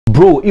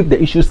bro, if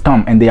the issues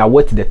come and they are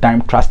worth the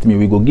time, trust me,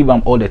 we go give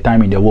them all the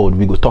time in the world.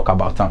 We go talk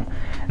about them.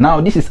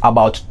 Now this is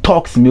about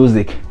Tokz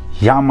music.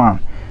 Yeah man,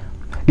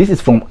 this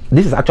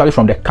is actually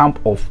from the camp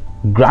of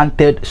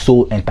Granted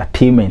Soul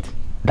Entertainment.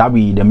 That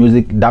be the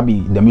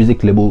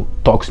music label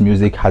Tokz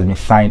Music has been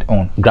signed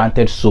on.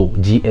 Granted Soul,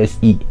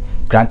 GSE,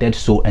 Granted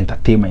Soul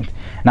Entertainment.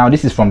 Now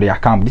this is from their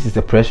camp. This is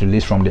a press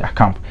release from their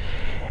camp.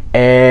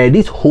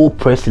 This whole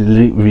press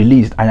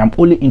release, I am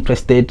only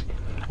interested,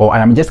 or I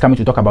am just coming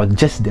to talk about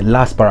just the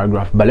last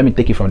paragraph, but let me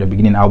take it from the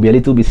beginning. I'll be a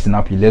little bit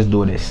snappy. Let's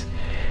do this.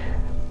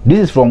 This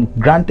is from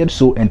Granted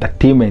Soul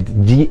Entertainment,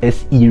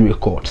 GSE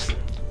Records,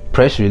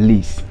 press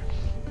release.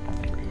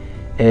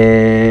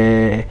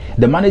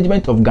 The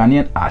management of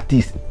Ghanaian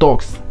artist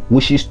Tokz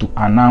wishes to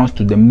announce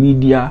to the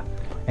media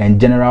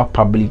and general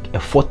public a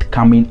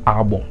forthcoming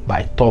album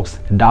by Tokz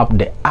dubbed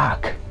the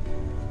ARK.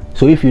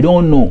 So if you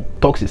don't know,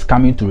 Tokz is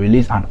coming to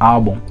release an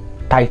album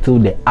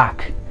titled the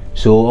ARK.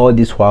 So all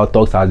this while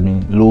Tokz has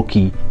been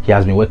low-key, he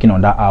has been working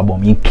on that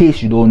album. In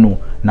case you don't know,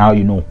 now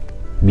you know.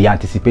 Be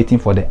anticipating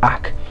for the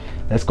ARK.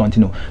 Let's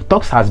continue.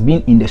 Tokz has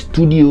been in the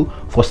studio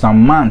for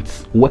some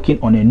months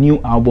working on a new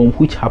album,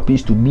 which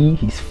happens to be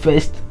his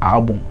first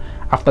album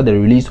after the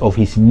release of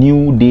his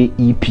New Day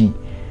EP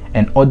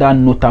and other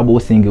notable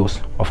singles.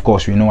 Of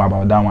course, we know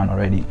about that one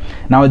already.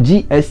 Now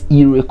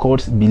GSE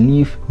Records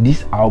believe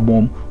this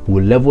album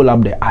will level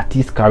up the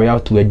artist's career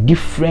to a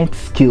different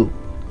scale,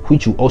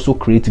 which will also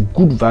create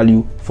good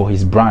value for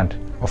his brand.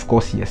 Of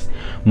course, yes.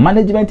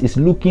 Management is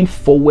looking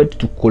forward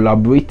to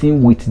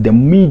collaborating with the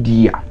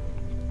media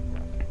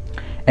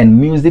and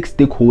music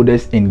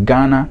stakeholders in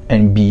Ghana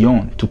and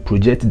beyond to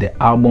project the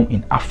album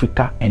in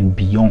Africa and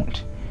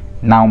beyond.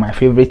 Now my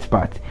favorite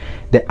part,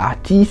 the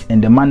artists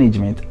and the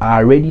management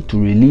are ready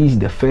to release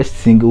the first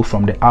single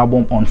from the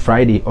album on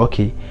Friday,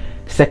 okay,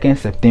 2nd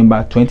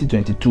September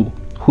 2022,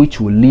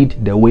 which will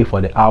lead the way for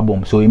the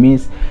album. So it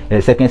means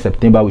 2nd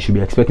September we should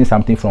be expecting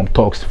something from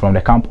Tokz, from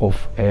the camp of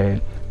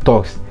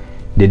Tokz.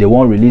 They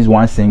won't release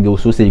one single,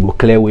 so say it will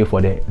clear way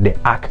for the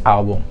ARK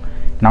album.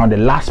 Now the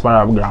last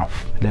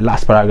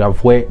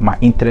paragraph where my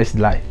interest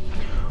lies.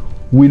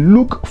 We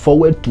look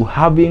forward to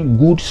having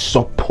good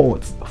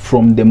support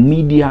from the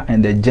media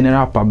and the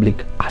general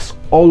public as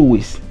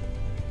always.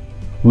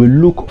 We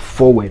look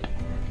forward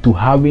to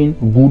having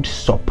good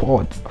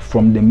support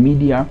from the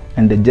media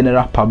and the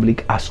general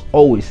public as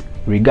always.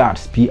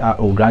 Regards,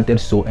 PRO,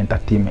 Granted Soul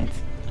Entertainment.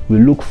 We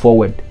look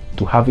forward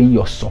to having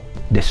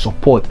the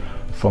support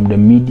from the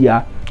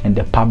media and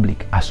the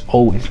public as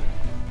always.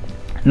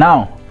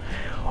 Now,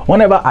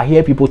 whenever I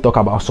hear people talk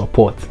about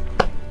support,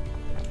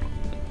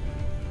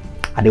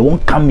 they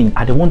won't come in,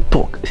 they won't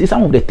talk. See,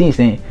 some of the things,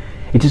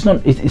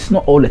 it's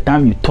not all the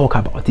time you talk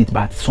about it,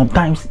 but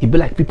sometimes it be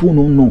like people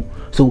don't know.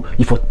 So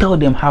if you tell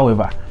them,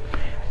 however,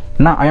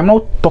 now I am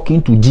not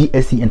talking to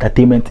GSE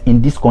Entertainment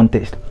in this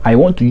context. I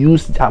only want to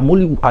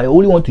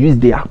use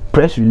their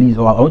press release,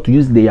 or I want to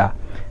use their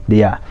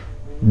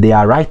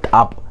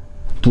write-up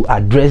to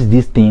address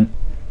this thing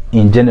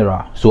in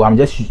general. So I'm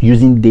just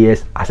using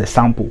theirs as a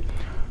sample.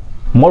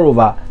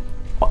 Moreover,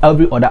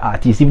 every other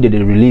artist, if they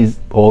release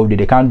or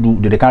they can't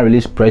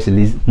release press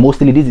release,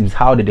 mostly this is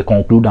how they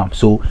conclude them.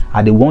 So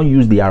they won't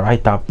use their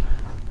write-up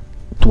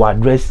to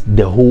address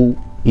the whole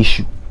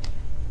issue.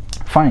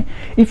 Fine.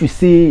 If you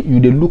say you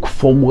look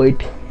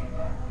forward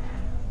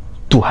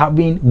to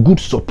having good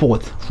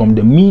support from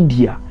the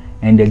media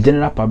and the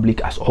general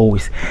public as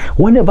always,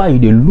 whenever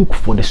you look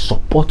for the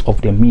support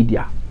of the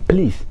media,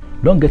 please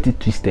don't get it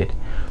twisted.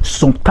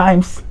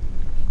 Sometimes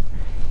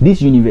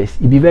this universe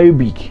it be very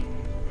big.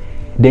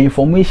 The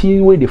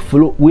information where they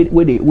flow,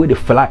 where they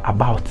fly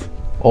about,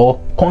 or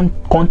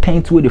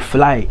content where they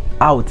fly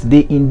out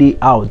day in day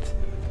out,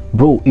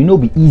 bro, it no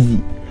be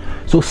easy.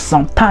 So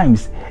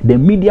sometimes the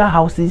media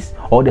houses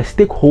or the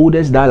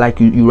stakeholders that, like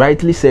you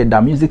rightly said,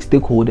 that music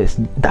stakeholders,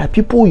 that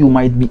people you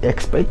might be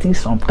expecting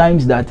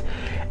sometimes that,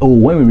 oh,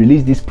 when we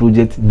release this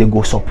project they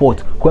go support,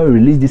 when we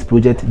release this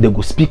project they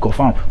go speak of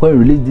them, when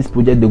we release this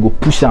project they go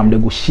push them, they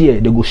go share,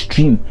 they go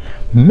stream.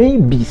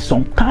 Maybe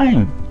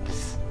sometimes,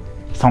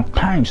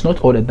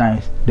 not all the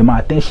times, my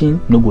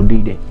attention no go dey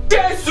there.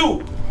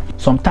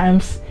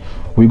 Sometimes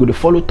we go to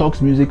follow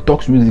Tokz music,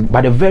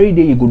 but the very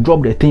day you go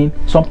drop the thing,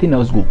 something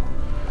else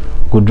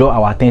go draw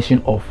our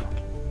attention off.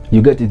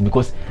 You get it?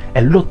 Because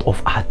a lot of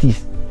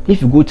artists,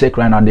 if you go check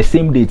right now, the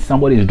same date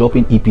somebody is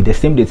dropping EP, the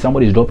same date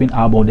somebody is dropping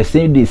album, the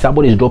same day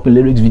somebody is dropping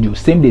lyrics videos,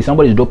 same day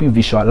somebody is dropping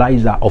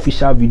visualizer,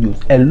 official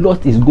videos. A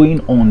lot is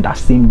going on that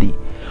same day.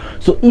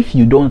 So if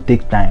you don't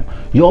take time,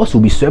 you also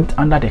be swept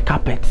under the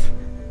carpet.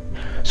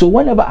 So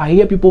whenever I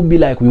hear people be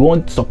like, we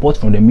want support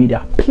from the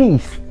media,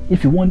 please,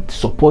 if you want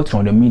support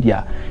from the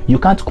media, you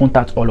can't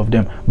contact all of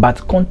them,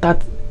 but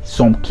contact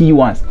some key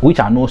ones, which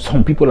I know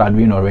some people are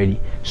doing already.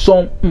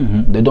 Some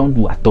they don't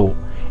do at all.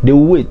 They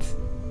wait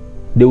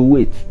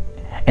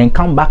and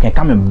come back and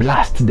come and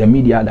blast the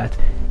media that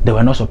they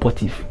were not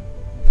supportive.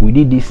 We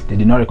did this, they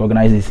did not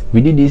recognize this. We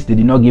did this, they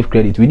did not give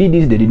credit. We did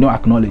this, they did not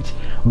acknowledge.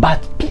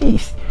 But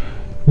please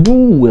do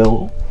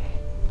well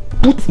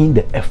put in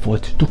the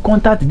effort to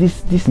contact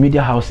these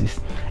media houses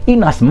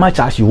in as much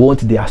as you want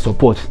their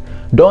support.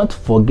 Don't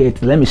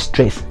forget, let me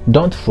stress,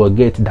 don't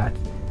forget that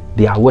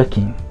they are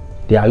working,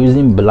 they are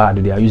using blood,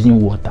 they are using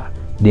water,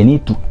 they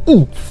need to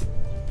eat.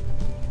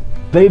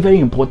 Very, very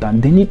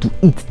important. They need to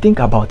eat. Think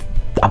about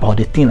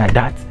the thing like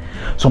that.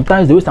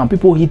 Sometimes the way some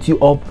people hit you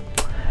up,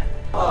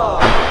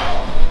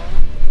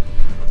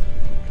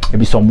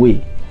 maybe some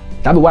way.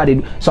 That's why they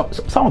do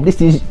some of these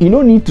things. You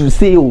don't need to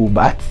say, oh,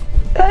 but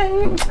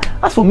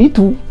as for me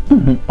too,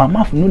 my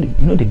mouth, you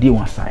know the day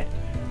one side,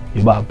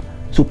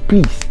 so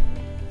please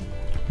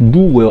do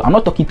well. I'm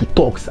not talking to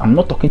Tokz. I'm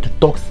not talking to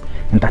Tokz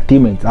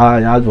Entertainment.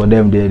 As for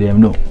them, they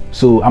know.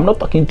 So I'm not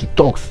talking to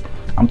Tokz.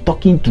 I'm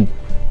talking to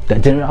the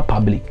general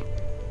public.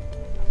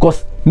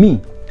 Because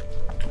me,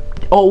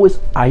 always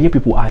I hear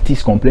people,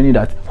 artists complaining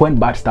that when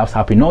bad stuffs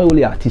happen, not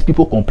only artists,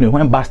 people complain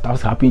when bad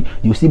stuffs happen.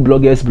 You see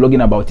bloggers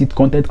blogging about it,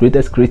 content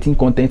creators creating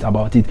content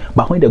about it,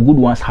 but when the good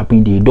ones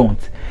happen, they don't.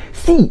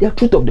 See, the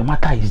truth of the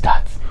matter is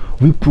that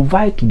we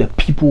provide to the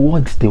people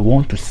what they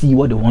want to see,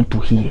 what they want to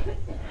hear.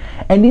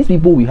 And these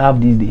people we have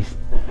these days,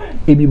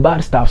 it be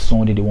bad stuff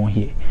song that they won't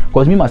hear.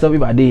 Because me myself,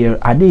 if I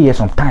dey here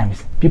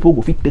sometimes, people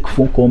go fit take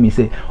phone call me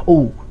say,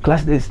 oh,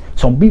 class, there's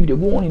some beef they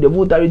go on in the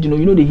voltage, you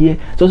know they hear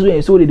so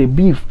they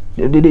beef,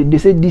 they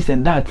say this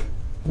and that.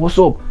 What's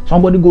up?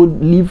 Somebody go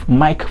leave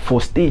mic for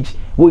stage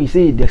where you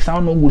say the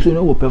sound no good, so you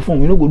know go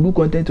perform, you know go do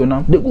content on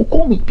them. They go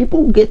call me.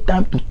 People get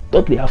time to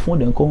talk their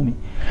phone and call me.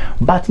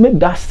 But make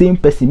that same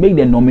person, make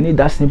them nominate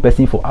that same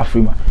person for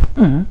Afrima.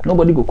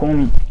 Nobody go call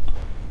me.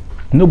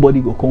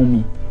 Nobody go call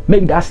me.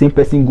 Make that same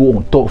person go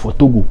on tour for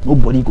Togo.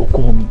 Nobody go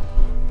call me.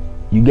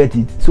 You get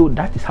it? So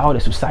that is how the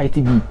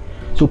society be.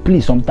 So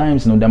please,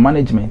 sometimes the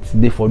management,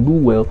 they for do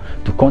well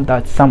to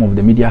contact some of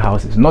the media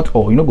houses. Not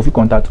all, go fit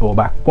contact all,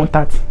 but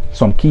contact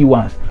some key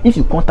ones. If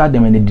you contact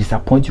them and they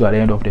disappoint you at the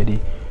end of the day,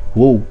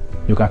 whoa,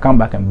 you can come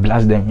back and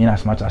blast them in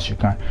as much as you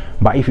can.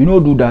 But if you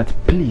don't do that,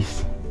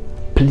 please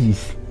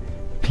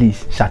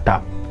shut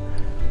up.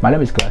 My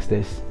name is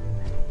Klastes,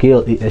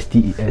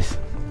 Klastes.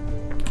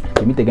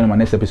 Let me take on my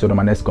next episode of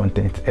my next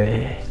content.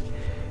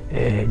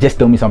 Just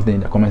tell me something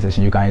in the comment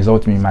section. You can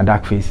insult me in my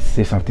dark face,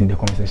 say something in the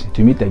comment section.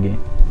 To meet again,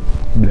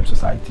 blame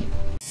society.